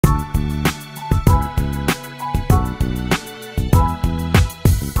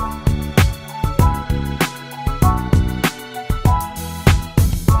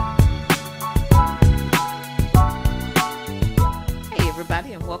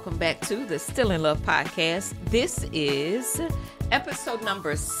welcome back to the Still in Love podcast. This is episode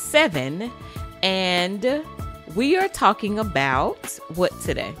number 7, and we are talking about what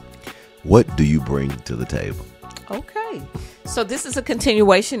today? What do you bring to the table? Okay, so this is a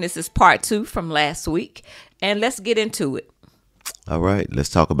continuation. This is part 2 from last week, and let's get into it. All right, let's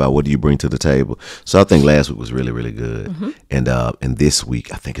talk about what do you bring to the table. So I think last week was really, really good, and this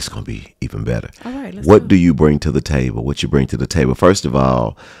week I think it's going to be even better. All right, what do you bring to the table? What you bring to the table? First of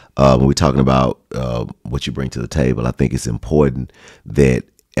all, when we're talking about what you bring to the table, I think it's important that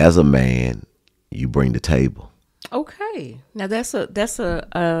as a man you bring the table. Okay, now that's a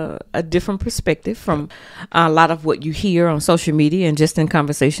different perspective from a lot of what you hear on social media and just in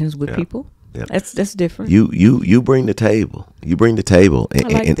conversations with people. Yep. That's different. You bring the table. You bring the table,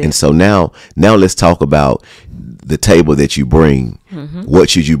 and so now let's talk about the table that you bring. What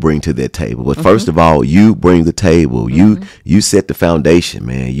should you bring to that table? But first of all, you bring the table. You set the foundation,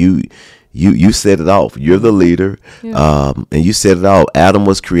 man. You set it off. You're the leader, and you set it off. Adam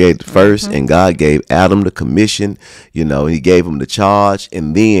was created first, and God gave Adam the commission. You know, He gave him the charge,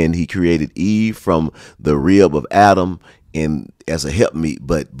 and then He created Eve from the rib of Adam, and as a helpmeet.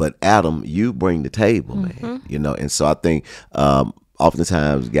 But Adam, you bring the table, man. You know, and so I think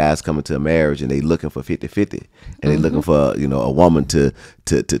oftentimes guys come into a marriage and they looking for 50-50, and they looking for a woman to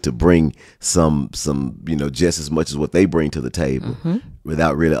bring some just as much as what they bring to the table,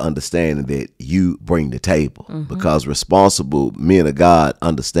 without really understanding that you bring the table. Because responsible men of God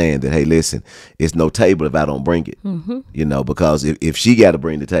understand that, hey, listen, it's no table if I don't bring it. Because if she got to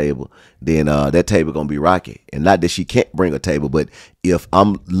bring the table, then that table gonna be rocky. And not that she can't bring a table, but if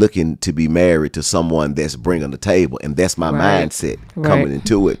I'm looking to be married to someone that's bringing the table, and that's my mindset coming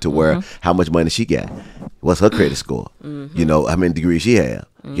into it, to where how much money she got, what's her credit score, how many degrees she have,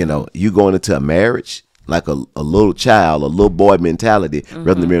 you going into a marriage like a little child, a little boy mentality,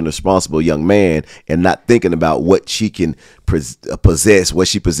 rather than being a responsible young man and not thinking about what she can possess, what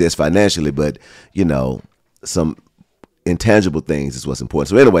she possess financially, but some intangible things is what's important.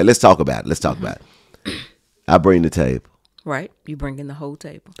 So anyway, let's talk about it. I bring the table. Right, you bring in the whole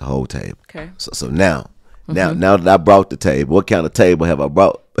table. The whole table. Okay. So now that I brought the table, what kind of table have I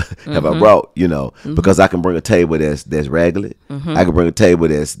brought? Because I can bring a table that's regular. I can bring a table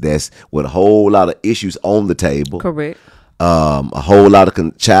that's with a whole lot of issues on the table. Correct. A whole lot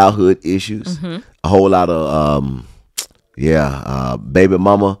of childhood issues. A whole lot of baby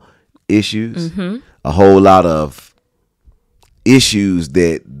mama issues. A whole lot of issues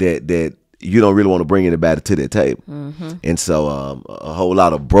that you don't really want to bring anybody to that table. And so a whole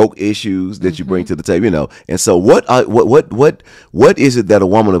lot of broke issues that you bring to the table, And so what is it that a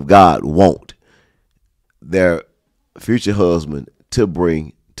woman of God want their future husband to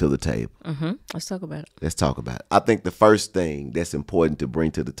bring to the table? Let's talk about it. Let's talk about it. I think the first thing that's important to bring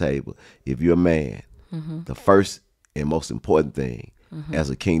to the table, if you're a man, the first and most important thing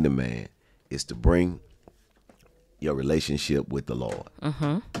as a kingdom man is to bring your relationship with the Lord.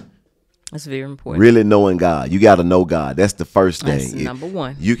 That's very important. Really knowing God. You got to know God. That's the first thing. That's number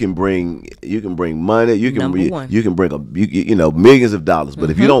one. You can bring money. You can bring millions of dollars. But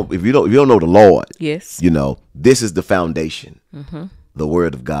if you don't know the Lord, yes, this is the foundation. The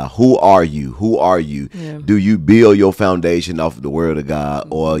Word of God. Who are you? Yeah. Do you build your foundation off of the Word of God,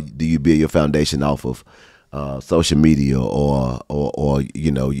 or do you build your foundation off of social media, or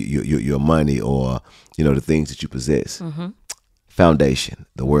your money, or the things that you possess? Foundation,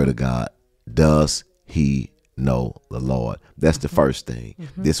 the Word of God. Does he know the Lord? That's the first thing.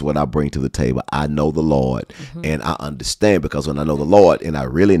 This is what I bring to the table. I know the Lord, and I understand, because when I know the Lord and I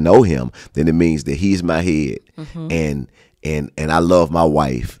really know him, then it means that he's my head, and I love my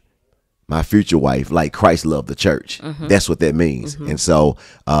wife, my future wife, like Christ loved the church. That's what that means. And so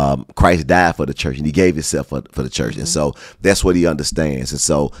Christ died for the church, and he gave himself for the church. And so that's what he understands. And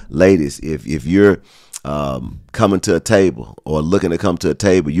so, ladies, if you're coming to a table or looking to come to a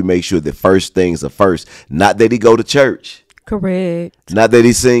table, you make sure that first things are first. Not that he go to church. Correct. Not that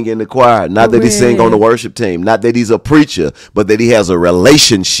he sing in the choir. Not that he sing on the worship team. Not that he's a preacher, but that he has a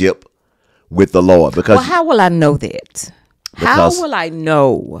relationship with the Lord. Because how will I know that? How will I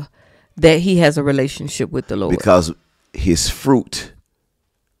know that he has a relationship with the Lord? Because his fruit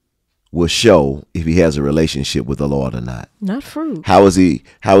will show if he has a relationship with the Lord or not. Not fruit. How is he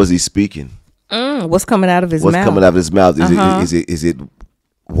speaking? What's coming out of his mouth? What's coming out of his mouth? Is it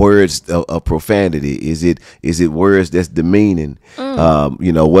words of profanity? Is it words that's demeaning?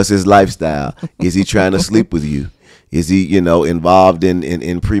 What's his lifestyle? Is he trying to sleep with you? Is he, involved in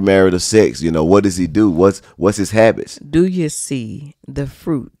premarital sex? What does he do? What's his habits? Do you see the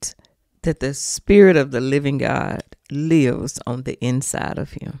fruit that the Spirit of the living God lives on the inside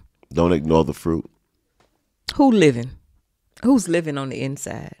of him. Don't ignore the fruit. Who living? Who's living on the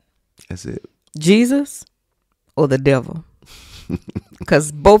inside? That's it. Jesus or the devil?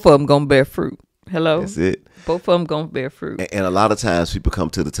 Because both of them going to bear fruit. Hello? That's it. Both of them going to bear fruit. And a lot of times people come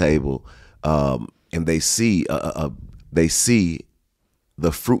to the table and they see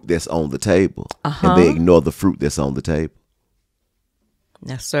the fruit that's on the table, and they ignore the fruit that's on the table.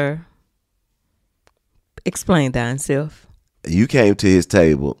 Yes, sir. Explain thine self. You came to his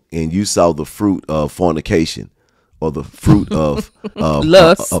table and you saw the fruit of fornication, or the fruit of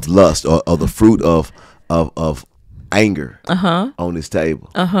lust, or the fruit of anger on his table.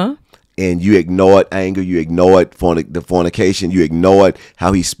 And you ignored anger, you ignored the fornication, you ignored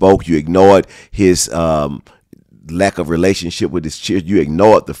how he spoke, you ignored his lack of relationship with his children, you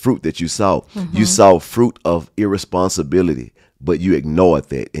ignored the fruit that you saw. You saw fruit of irresponsibility, but you ignored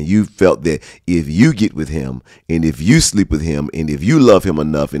that, and you felt that if you get with him, and if you sleep with him, and if you love him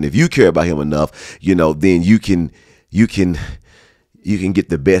enough, and if you care about him enough, then you can get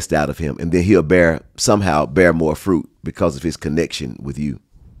the best out of him, and then he'll somehow bear more fruit because of his connection with you.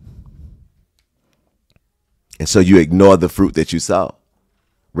 And so you ignore the fruit that you saw,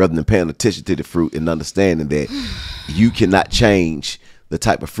 rather than paying attention to the fruit and understanding that you cannot change the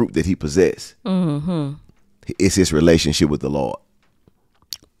type of fruit that he possessed. It's his relationship with the Lord.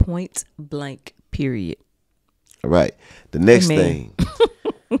 Point blank, period. All right. The next thing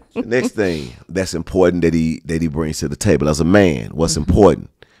that's important that he brings to the table as a man, what's important?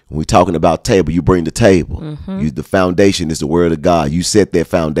 When we're talking about table, you bring the table. The foundation is the word of God. You set that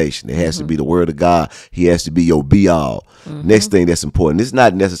foundation. It has to be the word of God. He has to be your be all. Next thing that's important. It's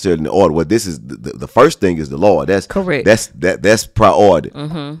not necessarily in the order. What this is, the first thing is the Lord. That's correct. That's priority.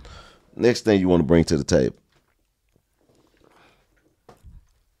 Next thing you want to bring to the table.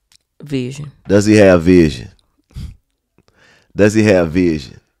 Vision. Does he have vision? Does he have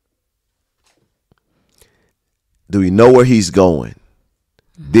vision? Do we know where he's going?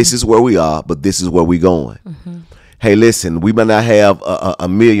 This is where we are, but this is where we're going. Hey, listen, we may not have a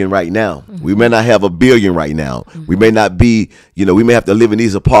million right now. We may not have a billion right now. We may not be, we may have to live in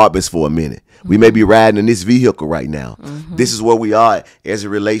these apartments for a minute. We may be riding in this vehicle right now. This is where we are as it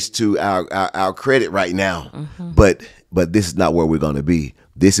relates to our credit right now. But this is not where we're going to be.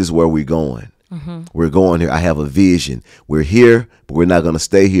 This is where we're going. We're going here. I have a vision. We're here, but we're not going to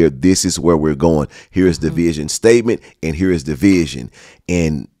stay here. This is where we're going. Here is the vision statement, and here is the vision.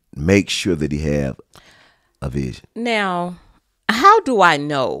 And make sure that he have a vision. Now, how do I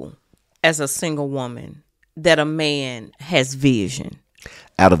know as a single woman that a man has vision?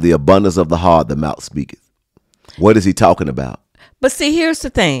 Out of the abundance of the heart, the mouth speaketh. What is he talking about? But see, here's the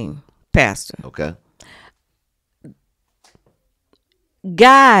thing, Pastor. Okay.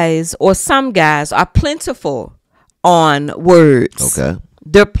 Guys, or some guys, are plentiful on words. Okay.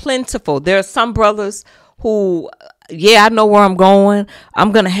 They're plentiful. There are some brothers who, I know where I'm going.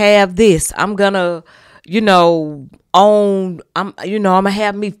 I'm going to have this. I'm going to, I'm going to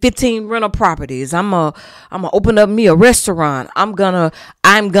have me 15 rental properties. I'm going to open up me a restaurant. I'm going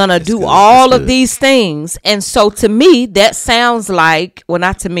to do all of these things. And so to me, that sounds like, well,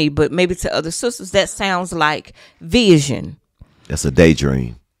 not to me, but maybe to other sisters, that sounds like vision. That's a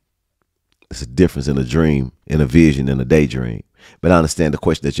daydream. It's a difference in a dream, in a vision, and a daydream. But I understand the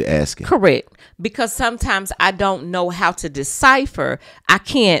question that you're asking. Correct. Because sometimes I don't know how to decipher. I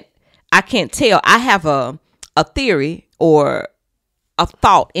can't tell. I have a theory or a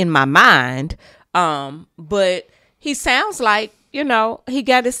thought in my mind. But he sounds like, he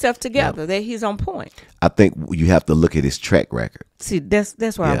got himself together, that he's on point. I think you have to look at his track record. See, that's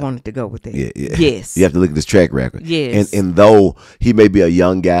where I wanted to go with that. Yeah. Yes. You have to look at his track record. Yes. And though he may be a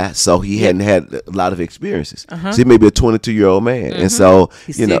young guy, so he hadn't had a lot of experiences. So he may be a 22-year-old man. And so,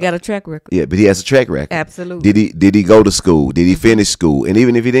 he still got a track record. Yeah, but he has a track record. Absolutely. Did he go to school? Did he finish school? And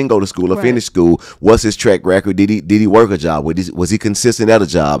even if he didn't go to school or finish school, what's his track record? Did he work a job? Was he consistent at a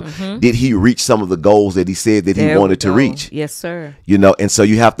job? Did he reach some of the goals that he said that he wanted to reach? Yes, sir. And so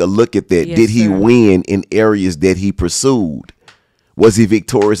you have to look at that. Yes, did he sir. win in areas that he pursued? Was he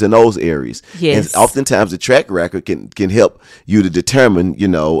victorious in those areas? Yes. And oftentimes the track record can help you to determine,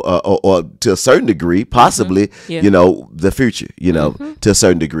 or to a certain degree, possibly, the future, to a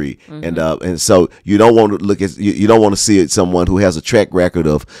certain degree. And so you don't want to look at, you don't want to see it someone who has a track record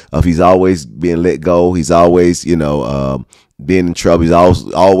of he's always being let go. He's always, being in trouble. He's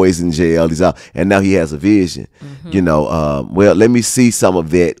always in jail. And now he has a vision, well, let me see some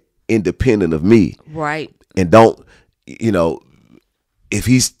of that independent of me. Right. And don't, if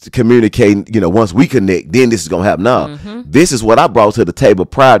he's communicating, once we connect, then this is gonna happen. No, this is what I brought to the table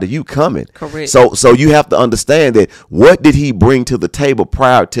prior to you coming. Correct. So you have to understand that what did he bring to the table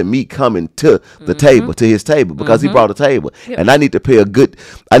prior to me coming to the table, to his table, because he brought a table, and I need to pay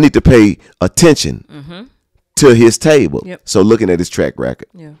attention to his table. So looking at his track record,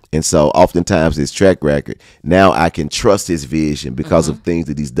 and so oftentimes his track record, now I can trust his vision because of things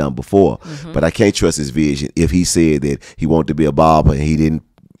that he's done before, but I can't trust his vision if he said that he wanted to be a barber and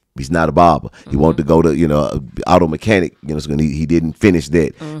he's not a barber. He wanted to go to auto mechanic, so he didn't finish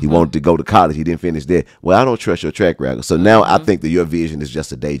that. He wanted to go to college, he didn't finish that. Well, I don't trust your track record. So now I think that your vision is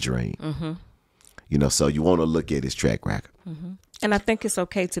just a daydream. So you want to look at his track record. And I think it's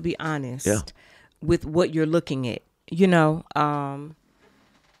okay to be honest with what you're looking at. I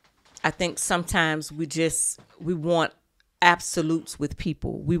think sometimes we want absolutes with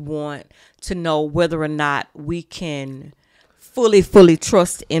people. We want to know whether or not we can fully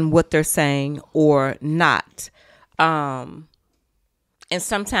trust in what they're saying or not. And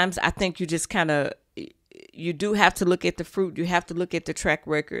sometimes I think you just you do have to look at the fruit. You have to look at the track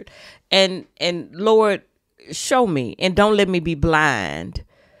record, and Lord, show me, and don't let me be blind.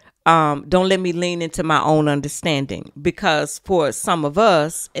 Don't let me lean into my own understanding, because for some of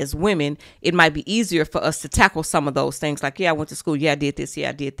us as women, it might be easier for us to tackle some of those things. Like, I went to school. I did this.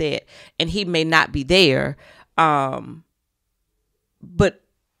 I did that. And he may not be there. But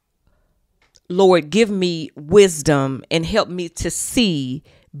Lord, give me wisdom and help me to see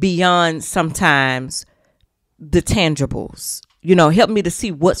beyond sometimes the tangibles, help me to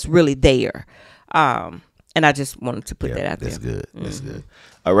see what's really there. And I just wanted to put that out there. That's good. That's good.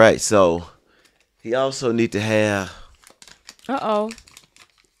 All right. So he also need to have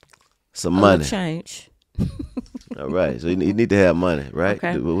some money. Change. All right. So he need to have money, right?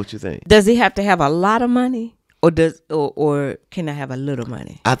 Okay. What you think? Does he have to have a lot of money, or can I have a little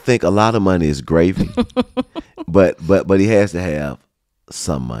money? I think a lot of money is gravy, but he has to have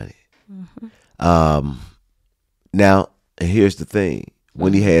some money. Now, here's the thing: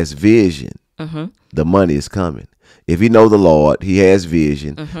 when he has vision, the money is coming. If he know the Lord, he has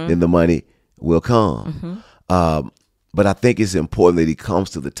vision, then the money will come. But I think it's important that he comes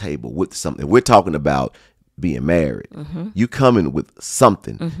to the table with something. We're talking about being married. You coming with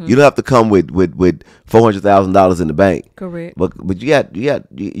something. You don't have to come with $400,000 in the bank. Correct. But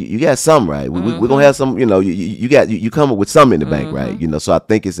you got some, right? We're gonna have some. You coming with some in the bank, right? So I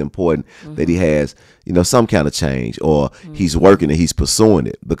think it's important that he has some kind of change, or he's working and he's pursuing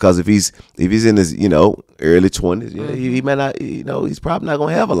it. Because if he's in his early 20s, he may not. He's probably not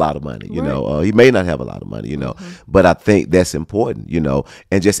gonna have a lot of money. He may not have a lot of money. But I think that's important.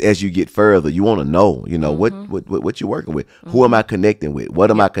 And just as you get further, you want to know. What you're working with. Who am I connecting with? What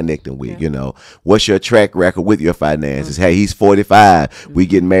am I connecting with? What's your track record with your finances? Hey, he's 45. We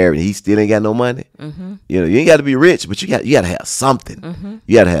getting married. And he still ain't got no money. You ain't got to be rich, but you got to have something.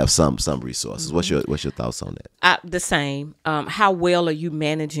 You got to have some resources. What's your thoughts on that? The same. How well are you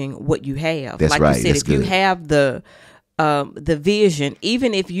managing what you have? That's like right. you said, That's if you have the vision,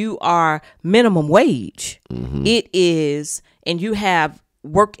 even if you are minimum wage, it is, and you have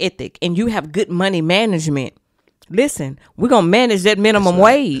work ethic and you have good money management, listen, we're gonna manage that minimum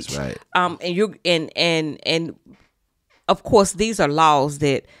wage. That's right. And of course these are laws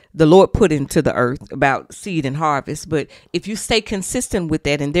that the Lord put into the earth about seed and harvest. But if you stay consistent with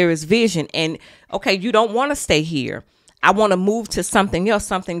that, and there is vision, and okay, you don't want to stay here, I want to move to something else,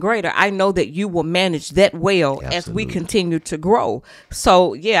 something greater, I know that you will manage that well. Absolutely. As we continue to grow.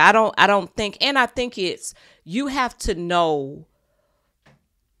 So yeah, I don't think, and I think it's, you have to know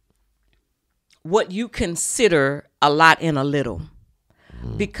what you consider a lot and a little.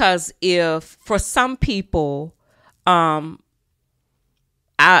 Because if for some people, I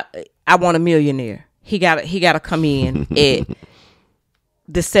want a millionaire, he gotta come in at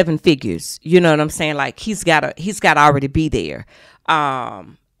the 7 figures. You know what I'm saying? Like he's gotta already be there.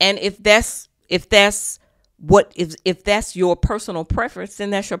 And if that's your personal preference,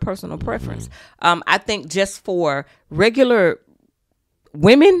 then that's your personal preference. I think just for regular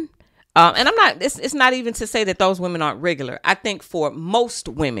women, and I'm not, it's not even to say that those women aren't regular. I think for most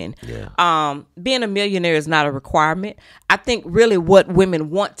women, being a millionaire is not a requirement. I think really what women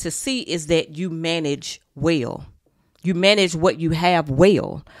want to see is that you manage well. You manage what you have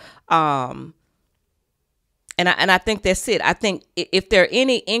well. And I think that's it. I think if there are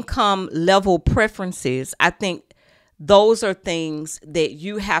any income level preferences, I think those are things that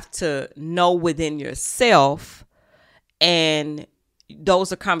you have to know within yourself, and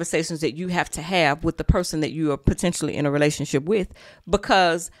those are conversations that you have to have with the person that you are potentially in a relationship with.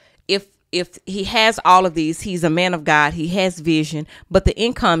 Because if if he has all of these, he's a man of God, he has vision, but the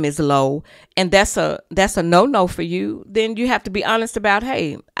income is low, and that's a no for you, then you have to be honest about,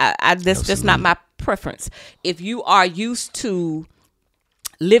 hey, that's just not my preference. If you are used to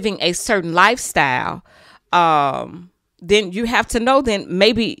living a certain lifestyle, then you have to know, then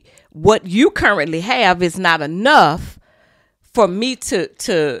maybe what you currently have is not enough for me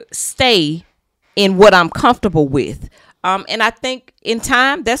to stay in what I'm comfortable with. And I think in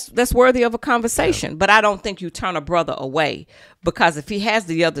time that's worthy of a conversation. But I don't think you turn a brother away, because if he has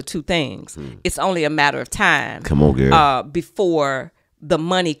the other two things, it's only a matter of time. Come on, girl. Before the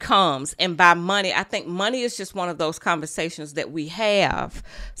money comes. And by money, I think money is just one of those conversations that we have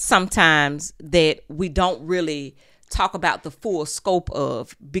sometimes that we don't really talk about the full scope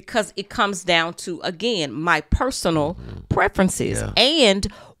of, because it comes down to, again, my personal preferences and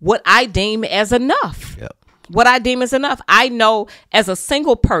what I deem as enough. Yep. What I deem as enough. I know as a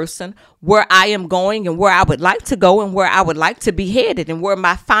single person where I am going and where I would like to go and where I would like to be headed and where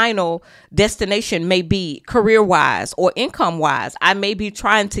my final destination may be career-wise or income-wise. I may be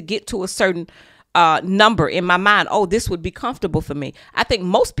trying to get to a certain number in my mind. Oh, this would be comfortable for me. I think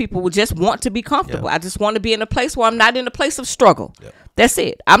most people would just want to be comfortable. I just want to be in a place where I'm not in a place of struggle. That's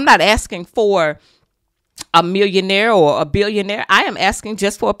it. I'm not asking for a millionaire or a billionaire. I am asking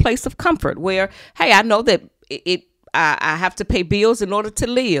just for a place of comfort where, hey, I know that I have to pay bills in order to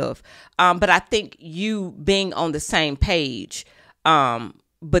live. But I think you being on the same page,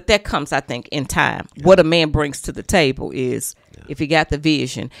 but that comes, I think, in time. What a man brings to the table is if he got the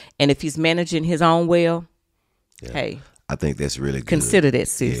vision and if he's managing his own well, hey, I think that's really good. Consider that,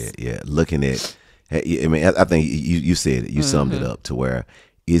 sis. Yeah. Looking at, I mean, I think you said it. You summed it up to where,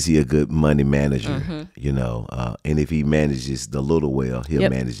 is he a good money manager? You know, and if he manages the little well, he'll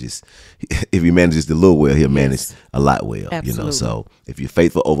manage this. If he manages the little well, he'll manage a lot well. Absolutely. You know, so if you're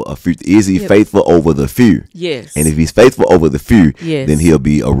faithful over a few, is he faithful over the few? Yes. And if he's faithful over the few, then he'll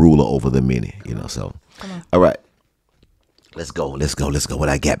be a ruler over the many. You know, so all right. Let's go. What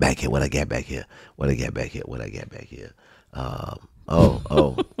I got back here? There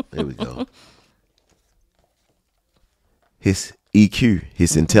we go. His EQ,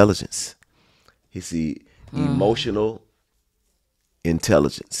 his intelligence, his emotional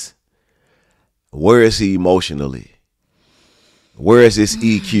intelligence. Where is he emotionally? Where is his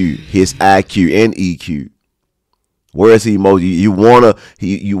EQ, his IQ and EQ? Where is he you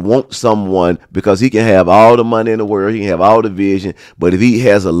want someone, because he can have all the money in the world, he can have all the vision, but if he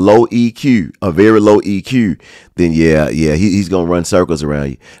has a low EQ, a very low EQ, then he's gonna run circles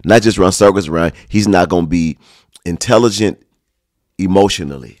around you. Not just run circles around, he's not gonna be intelligent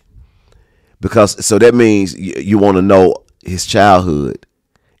emotionally, because so that means you want to know his childhood,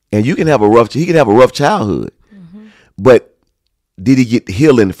 and he can have a rough childhood, but did he get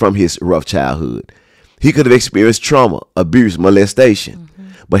healing from his rough childhood? He could have experienced trauma, abuse, molestation,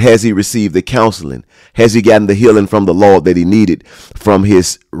 but has he received the counseling? Has he gotten the healing from the Lord that he needed from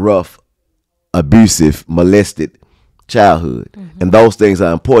his rough, abusive, molested childhood? And those things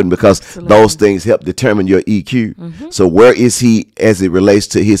are important, because those things help determine your EQ. So where is he as it relates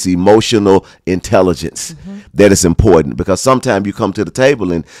to his emotional intelligence? That is important, because sometimes you come to the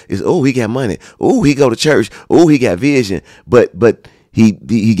table and it's, oh, he got money, oh, he go to church, oh, he got vision, but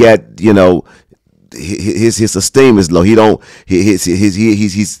he got, you know, his esteem is low. He don't his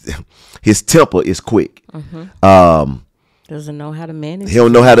temper is quick. Doesn't know how to manage. He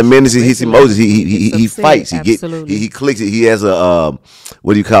don't know how to manage his emotions. He fights. He clicks it. He has a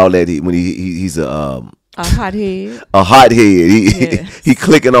what do you call that? He's a hothead. A hothead. He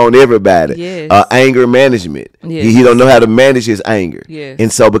clicking on everybody. Yes. Anger management. Yes. He don't know how to manage his anger. Yes.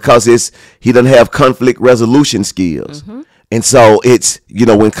 And so because he doesn't have conflict resolution skills. And so it's, you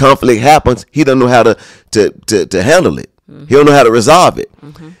know, when conflict happens, he doesn't know how to handle it. He don't know how to resolve it.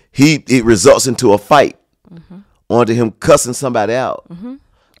 It results into a fight, or to him cussing somebody out,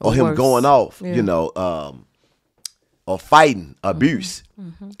 or him going off, you know, or fighting, abuse.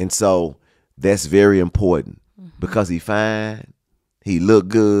 And so that's very important, because he fine, he look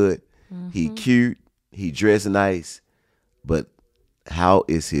good, he cute, he dress nice, but how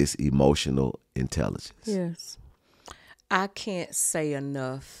is his emotional intelligence? Yes. I can't say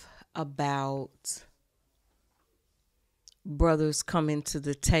enough about brothers coming to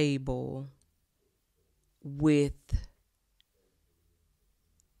the table with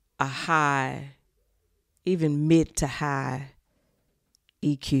a high, even mid to high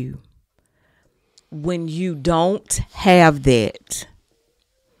EQ. When you don't have that,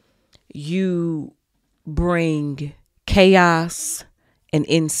 you bring chaos and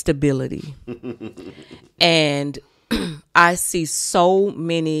instability. And I see so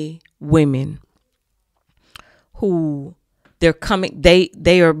many women who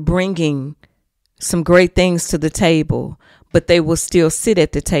they are bringing some great things to the table, but they will still sit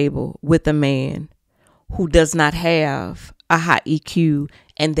at the table with a man who does not have a high EQ,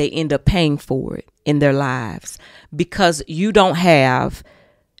 and they end up paying for it in their lives because you don't have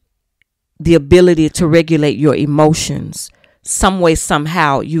the ability to regulate your emotions. Some way,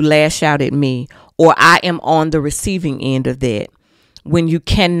 somehow, you lash out at me, or I am on the receiving end of that. When you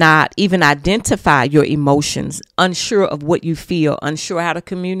cannot even identify your emotions, unsure of what you feel, unsure how to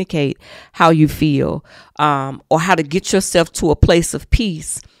communicate how you feel, or how to get yourself to a place of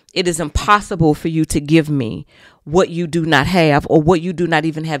peace, it is impossible for you to give me what you do not have, or what you do not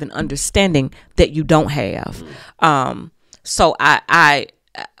even have an understanding that you don't have. So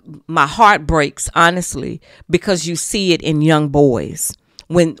my heart breaks, honestly, because you see it in young boys.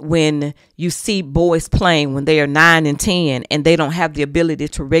 When you see boys playing when they are 9 and 10 and they don't have the ability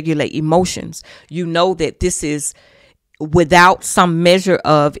to regulate emotions, you know that this is, without some measure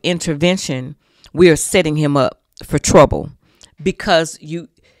of intervention, we are setting him up for trouble, because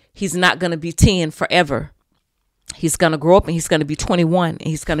he's not going to be 10 forever. He's going to grow up and he's going to be 21 and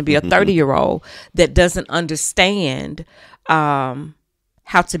he's going to be a 30-year-old that doesn't understand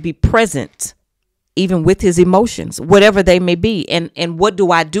how to be present even with his emotions, whatever they may be, and what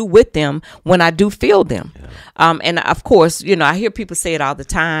do I do with them when I do feel them. And of course, I hear people say it all the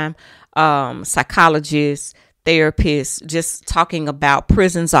time, psychologists, therapists, just talking about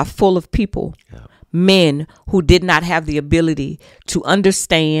prisons are full of people, men who did not have the ability to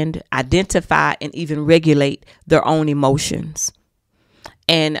understand, identify, and even regulate their own emotions.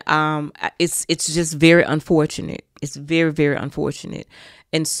 And it's just very unfortunate. It's very, very unfortunate.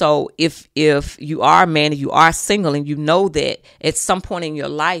 And so if you are a man and you are single and you know that at some point in your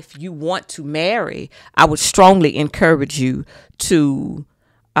life you want to marry, I would strongly encourage you to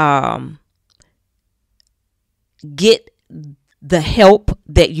get the help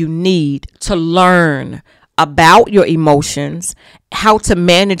that you need to learn about your emotions, how to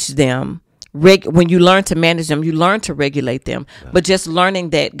manage them. When you learn to manage them, you learn to regulate them. But just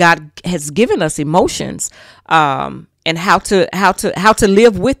learning that God has given us emotions, and how to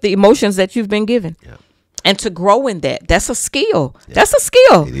live with the emotions that you've been given, and to grow in that. That's a skill. That's a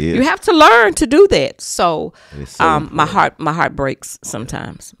skill. You have to learn to do that. So, my heart breaks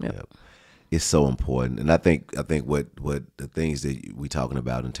sometimes. It's so important, and I think what the things that we talking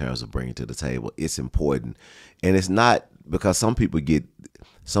about in terms of bringing to the table, it's important, and it's not because some people get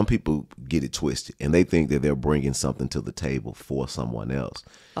it twisted, and they think that they're bringing something to the table for someone else.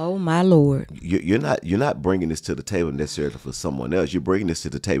 Oh my Lord! You're not bringing this to the table necessarily for someone else. You're bringing this to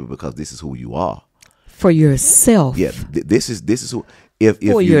the table because this is who you are. For yourself. Yeah, this is who. If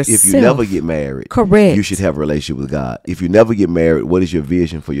you never get married, correct, you should have a relationship with God. If you never get married, what is your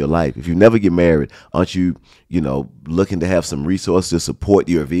vision for your life? If you never get married, aren't you looking to have some resources to support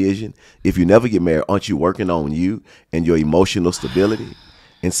your vision? If you never get married, aren't you working on you and your emotional stability?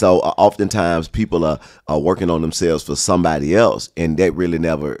 And so oftentimes people are working on themselves for somebody else, and that really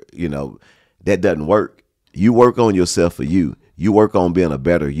never, that doesn't work. You work on yourself for you. You work on being a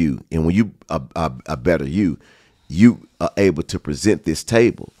better you. And when you are a better you are able to present this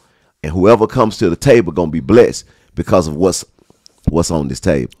table. And whoever comes to the table going to be blessed because of what's on this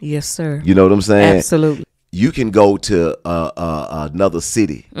table. Yes, sir. You know what I'm saying? Absolutely. You can go to another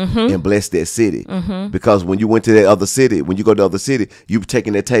city and bless that city, because when you went to that other city, when you go to the other city, you're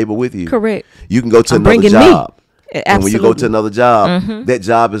taking that table with you. Correct. You can go to another job. Absolutely. And when you go to another job, that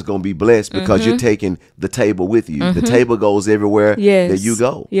job is going to be blessed because you're taking the table with you. The table goes everywhere that you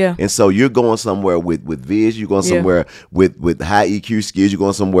go. Yeah. And so you're going somewhere with vision. You're going somewhere with high EQ skills. You're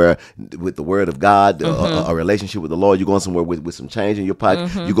going somewhere with the word of God, a relationship with the Lord. You're going somewhere with some change in your pocket.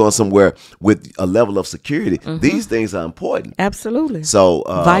 You're going somewhere with a level of security. These things are important. Absolutely. So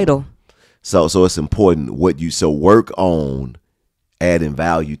vital. So it's important what you work on adding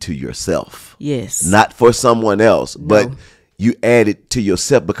value to yourself. Yes. Not for someone else, but you add it to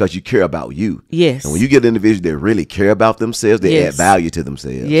yourself because you care about you. Yes. And when you get individuals that really care about themselves, they add value to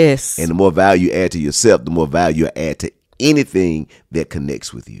themselves. Yes. And the more value you add to yourself, the more value you add to anything that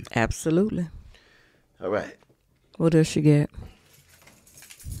connects with you. Absolutely. All right. What else you got?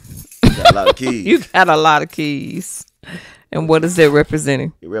 You got a lot of keys. You got a lot of keys. And what is that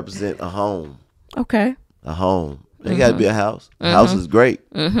representing? It represents a home. Okay. A home. It got to be a house. A house is great.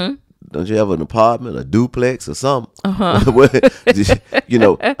 Don't you have an apartment, a duplex, or something? Aren't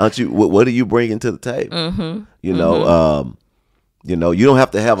you? What are you bringing to the table? You don't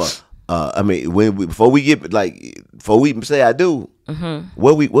have to have a. Before we say I do,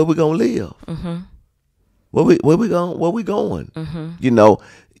 where we gonna live? Where we going?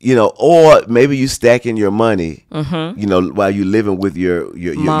 you know, or maybe you stacking your money, you know, while you living with your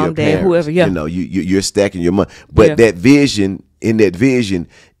Mom, your dad, parents, whoever, yeah. you know, you're stacking your money. But that vision, in that vision,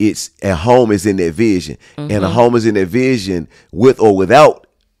 it's a home is in that vision, and a home is in that vision with or without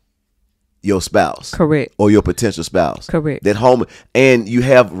your spouse, Correct. or your potential spouse, Correct. That home, and you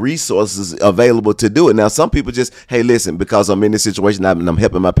have resources available to do it. Now, some people just, hey, listen, because I'm in this situation, I'm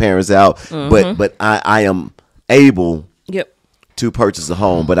helping my parents out, but I am able Yep. to purchase a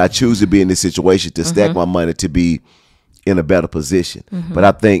home, but I choose to be in this situation to stack my money to be in a better position. But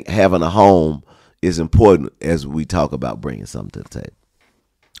I think having a home is important as we talk about bringing something to the table.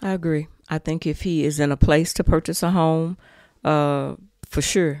 I agree. I think if he is in a place to purchase a home, for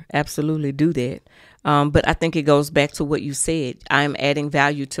sure, absolutely do that. But I think it goes back to what you said. I'm adding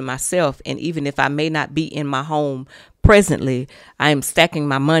value to myself. And even if I may not be in my home presently, I am stacking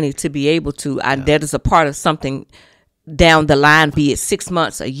my money to be able to. That is a part of something down the line, be it 6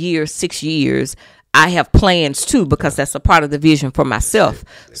 months, a year, 6 years. I have plans too, because that's a part of the vision for myself.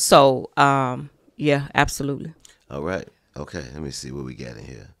 So, yeah, absolutely. All right. Okay. Let me see what we got in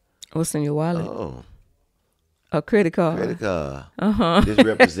here. What's in your wallet? Oh, A credit card. credit card. This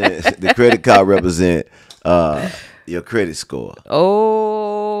represents the credit card represent your credit score.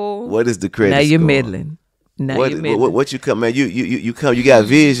 Oh, What is the credit now score? you're meddling. Now What, you're meddling. what you come, man? You come. You got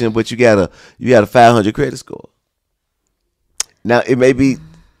vision, but you got a 500 credit score. Now it may be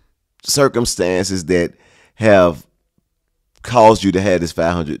circumstances that have caused you to have this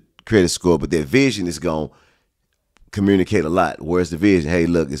 500 credit score, but that vision is going to communicate a lot. Where's the vision? Hey,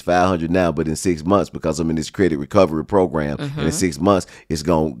 look, it's 500 now, but in 6 months, because I'm in this credit recovery program, and in 6 months, it's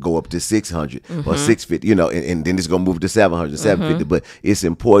going to go up to 600 or 650, you know, and then it's going to move to 700, 750. But it's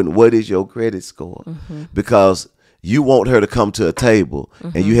important. What is your credit score? Because you want her to come to a table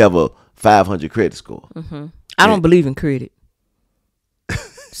and you have a 500 credit score. I don't believe in credit,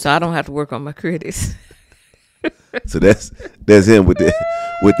 so I don't have to work on my credits. So that's him with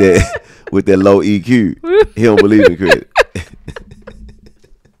that low EQ. He don't believe in credit.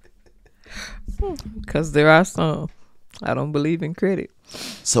 Because there are some. I don't believe in credit.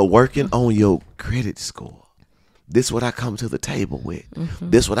 So working on your credit score. This is what I come to the table with.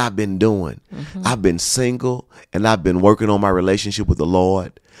 This is what I've been doing. I've been single and I've been working on my relationship with the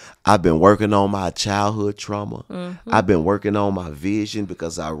Lord. I've been working on my childhood trauma. I've been working on my vision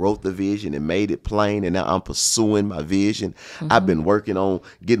because I wrote the vision and made it plain, and now I'm pursuing my vision. I've been working on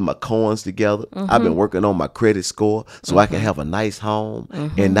getting my coins together. I've been working on my credit score so I can have a nice home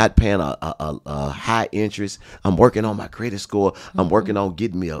and not paying a high interest. I'm working on my credit score. I'm working on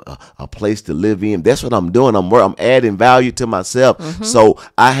getting me a place to live in. That's what I'm doing. I'm adding value to myself. So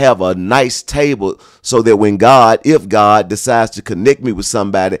I have a nice table so that if God decides to connect me with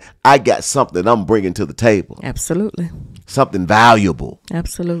somebody, I got something I'm bringing to the table. Absolutely. Something valuable.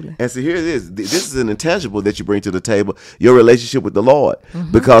 Absolutely. And so here it is. This is an intangible that you bring to the table, your relationship with the Lord.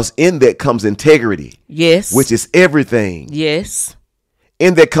 Because in that comes integrity. Yes. Which is everything. Yes.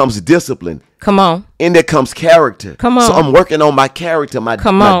 In that comes discipline. Come on. In that comes character. Come on. So I'm working on my character,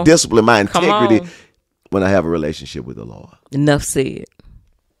 my discipline, my integrity when I have a relationship with the Lord. Enough said.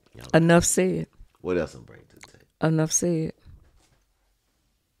 Enough said. What else I'm bringing to the table? Enough said.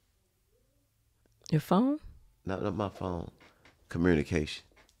 Your phone? Not my phone. Communication.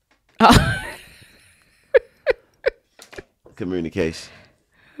 Communication.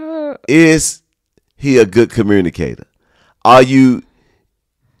 Is he a good communicator? Are you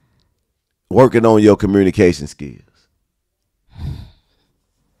working on your communication skills?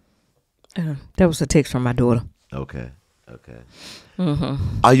 That was a text from my daughter. Okay.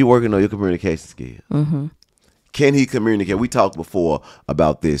 Are you working on your communication skills? Can he communicate? We talked before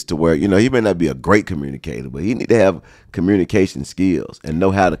about this to where, he may not be a great communicator, but he need to have communication skills and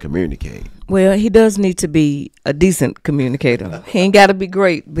know how to communicate. Well, he does need to be a decent communicator. He ain't got to be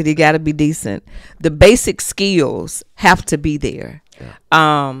great, but he got to be decent. The basic skills have to be there.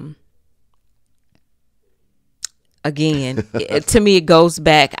 Yeah. Again, to me, it goes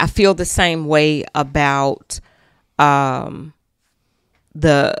back. I feel the same way about the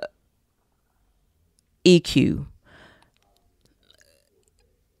EQ.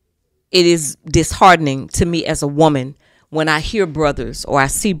 It is disheartening to me as a woman when I hear brothers or I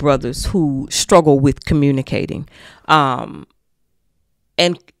see brothers who struggle with communicating. And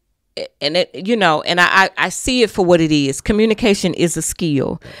I see it for what it is. Communication is a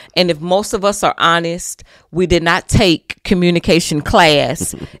skill. And if most of us are honest, we did not take communication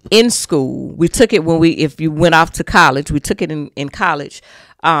class in school. We took it if you went off to college, we took it in college.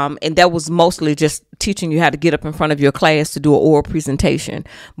 And that was mostly just teaching you how to get up in front of your class to do an oral presentation.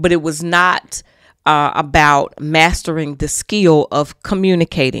 But it was not about mastering the skill of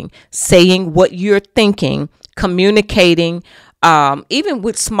communicating, saying what you're thinking, communicating, even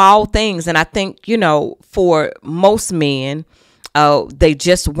with small things. And I think, for most men, they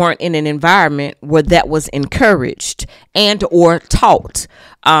just weren't in an environment where that was encouraged and or taught.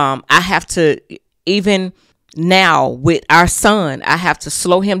 I have to, even now with our son, I have to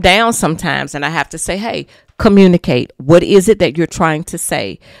slow him down sometimes, and I have to say, hey, communicate. What is it that you're trying to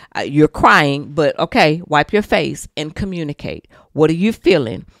say? You're crying, but okay, wipe your face and communicate. What are you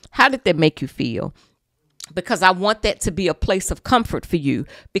feeling? How did that make you feel? Because I want that to be a place of comfort for you,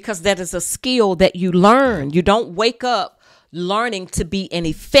 because that is a skill that you learn. You don't wake up learning to be an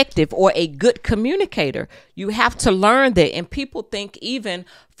effective or a good communicator. You have to learn that. And people think, even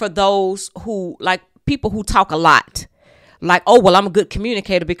for those who, like people who talk a lot, like, oh, well, I'm a good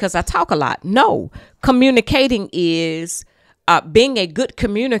communicator because I talk a lot. No, communicating is being a good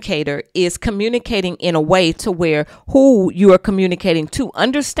communicator is communicating in a way to where who you are communicating to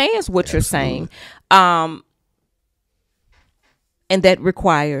understands what you're saying. And that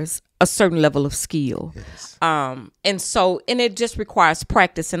requires a certain level of skill. Yes. And it just requires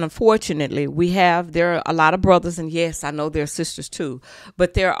practice. And unfortunately, there are a lot of brothers, and yes, I know there are sisters too,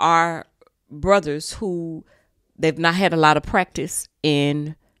 but there are brothers who they've not had a lot of practice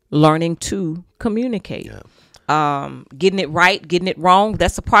in learning to communicate. Yeah. Getting it right, getting it wrong,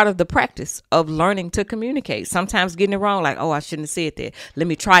 that's a part of the practice of learning to communicate. Sometimes getting it wrong, like, oh, I shouldn't have said that. Let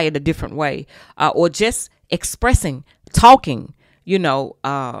me try it a different way. Or just expressing, talking,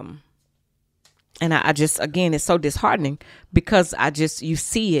 and I just, again, it's so disheartening because you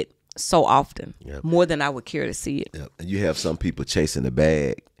see it so often, more than I would care to see it. Yep. And you have some people chasing the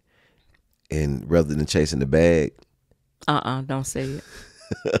bag, and rather than chasing the bag, don't say it.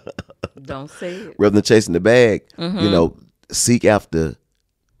 Don't say it. Rather than chasing the bag, seek after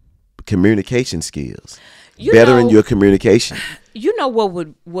communication skills, bettering your communication. You know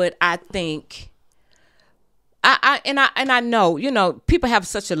what I think. I know, people have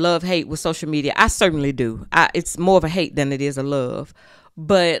such a love-hate with social media. I certainly do. It's more of a hate than it is a love.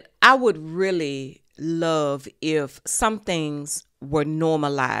 But I would really love if some things were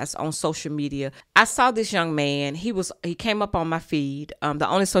normalized on social media. I saw this young man. He came up on my feed. The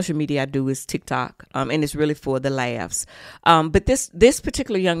only social media I do is TikTok, and it's really for the laughs. But this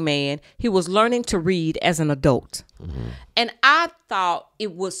particular young man, he was learning to read as an adult. Mm-hmm. And I thought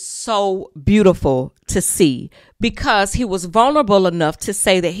it was so beautiful to see, because he was vulnerable enough to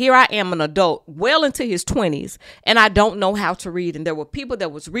say that here I am, an adult, well into his 20s, and I don't know how to read. And there were people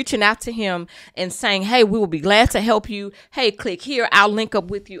that was reaching out to him and saying, hey, we will be glad to help you. Hey, click here. I'll link up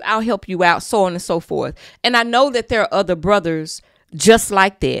with you. I'll help you out, so on and so forth. And I know that there are other brothers just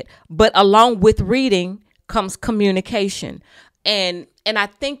like that. But along with reading comes communication. And I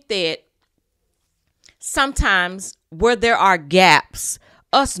think that sometimes where there are gaps,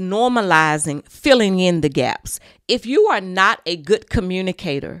 us normalizing, filling in the gaps. If you are not a good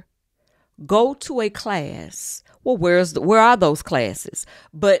communicator, go to a class. Well, where are those classes?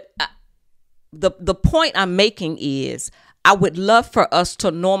 But the point I'm making is, I would love for us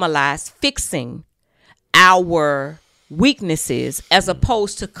to normalize fixing our weaknesses as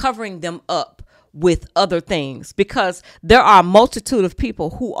opposed to covering them up with other things, because there are a multitude of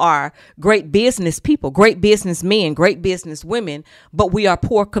people who are great business people, great businessmen, great business women, but we are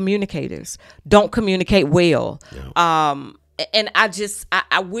poor communicators, don't communicate well. Yeah. And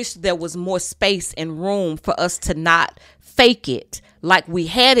I wish there was more space and room for us to not fake it like we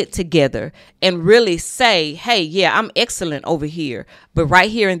had it together and really say, hey, yeah, I'm excellent over here, but right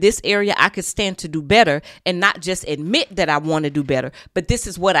here in this area, I could stand to do better, and not just admit that I want to do better, but this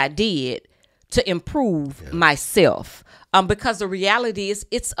is what I did to improve myself. Because the reality is,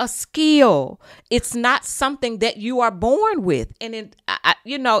 it's a skill. It's not something that you are born with. And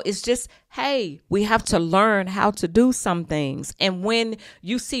it's just, hey, we have to learn how to do some things. And when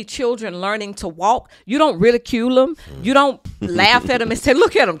you see children learning to walk, you don't ridicule them. You don't laugh at them and say,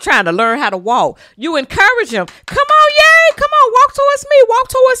 look at them trying to learn how to walk. You encourage them. Come on, yay, come on, walk towards me, walk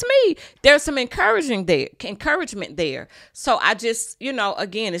towards me. There's some encouragement there. So I just,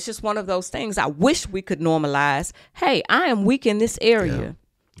 again, it's just one of those things I wish we could normalize. Hey, I am weak in this area.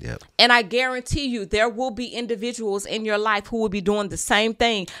 Yep. And I guarantee you there will be individuals in your life who will be doing the same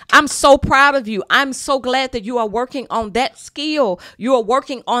thing. I'm so proud of you. I'm so glad that you are working on that skill. You are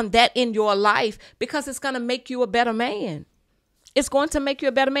working on that in your life, because it's going to make you a better man. It's going to make you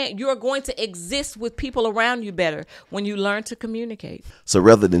a better man. You are going to exist with people around you better when you learn to communicate. So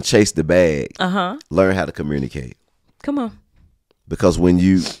rather than chase the bag, learn how to communicate. Come on. Because when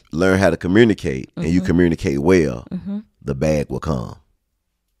you learn how to communicate and you communicate well, the bag will come.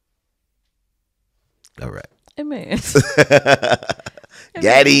 All right. Amen.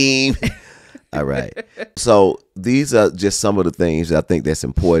 Got him. All right. So these are just some of the things that I think that's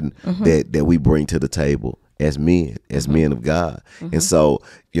important that we bring to the table as men of God. And so,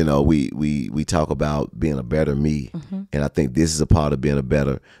 you know, we talk about being a better me. And I think this is a part of being a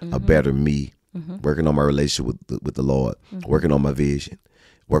better me, working on my relationship with the Lord, working on my vision,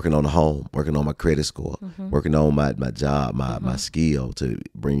 working on the home, working on my credit score, working on my job, my skill to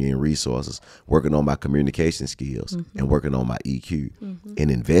bring in resources, working on my communication skills, and working on my EQ, and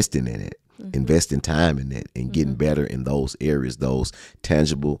investing in it, investing time in it, and getting better in those areas, those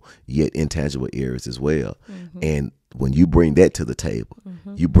tangible yet intangible areas as well. And when you bring that to the table,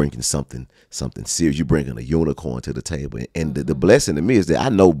 you bringing something serious. You bringing a unicorn to the table. And the blessing to me is that I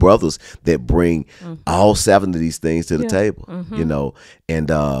know brothers that bring all 7 of these things to the table, you know, and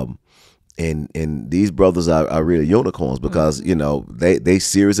these brothers are really unicorns because, you know, they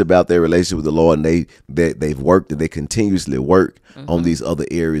serious about their relationship with the Lord, and they've worked and they continuously work on these other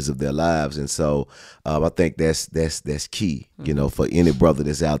areas of their lives. And so I think that's key, you know, for any brother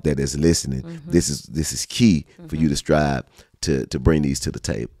that's out there that's listening. This is key for you to strive to bring these to the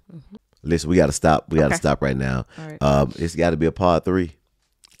table. Listen, we got to stop. We got to stop right now. Right. It's got to be a part 3.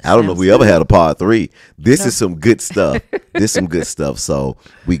 I don't know if we ever had a part 3. This is some good stuff. This is some good stuff. So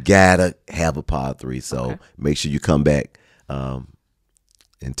we gotta have a part 3. So make sure you come back and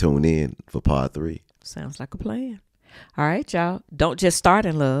tune in for part 3. Sounds like a plan. All right, y'all. Don't just start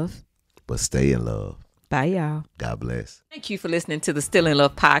in love, but stay in love. Bye, y'all. God bless. Thank you for listening to the Still in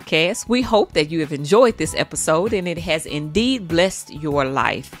Love podcast. We hope that you have enjoyed this episode and it has indeed blessed your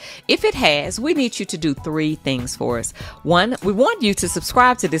life. If it has, we need you to do 3 things for us. 1, we want you to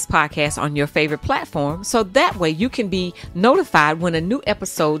subscribe to this podcast on your favorite platform so that way you can be notified when a new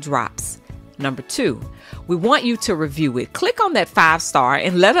episode drops. Number 2, we want you to review it. Click on that 5-star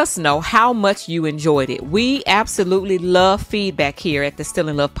and let us know how much you enjoyed it. We absolutely love feedback here at the Still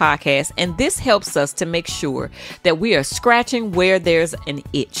in Love podcast, and this helps us to make sure that we are scratching where there's an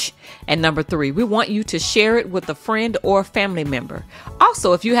itch. And number 3, we want you to share it with a friend or family member.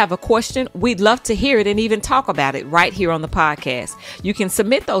 Also, if you have a question, we'd love to hear it and even talk about it right here on the podcast. You can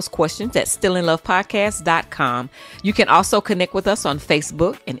submit those questions at stillinlovepodcast.com. You can also connect with us on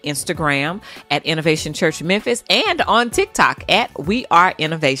Facebook and Instagram at Innovation Church Memphis and on TikTok at We Are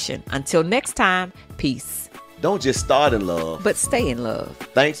Innovation. Until next time, peace. Don't just start in love, but stay in love.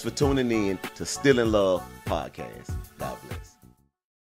 Thanks for tuning in to Still in Love podcast.